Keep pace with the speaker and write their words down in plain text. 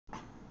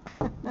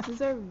This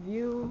is our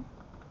view,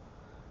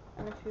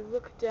 and if you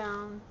look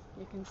down,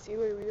 you can see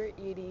where we were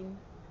eating,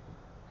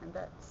 and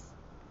that's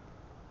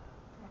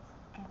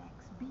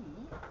Annex B,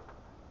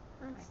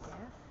 I guess.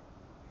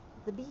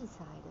 The B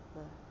side of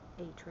the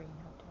A-Train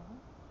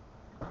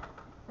Hotel.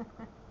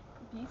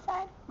 B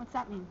side? What's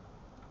that mean?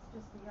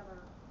 It's just the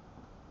other,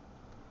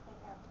 they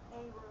have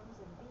A rooms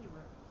and B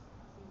rooms.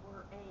 See,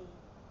 we're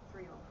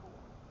A304.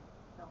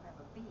 They'll have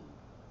a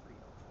B304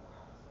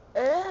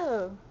 also.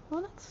 Oh,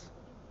 well that's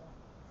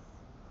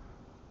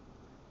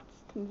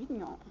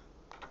convenient.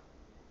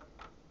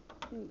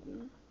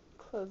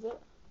 Close it.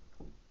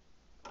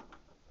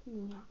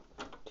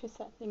 Twist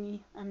that thingy.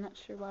 I'm not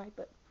sure why,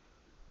 but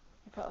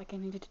I felt like I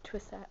needed to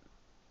twist that.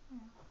 Yeah.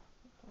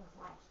 It does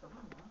latch the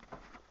window.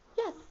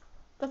 Yes,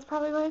 that's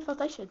probably why I felt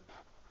I should.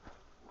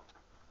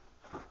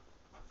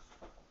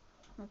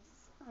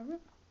 That's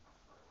alright.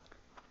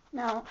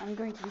 Now I'm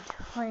going to be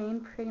trying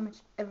pretty much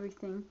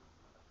everything.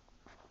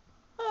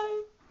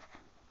 Hi.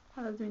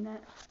 I love doing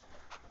that.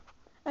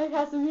 It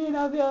has to be, and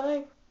I'll be all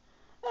like,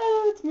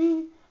 oh, it's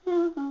me.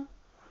 So,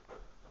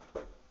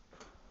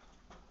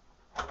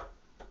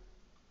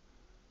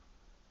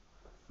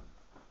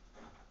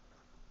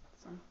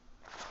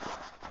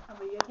 I'm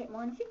going to take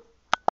more in a few.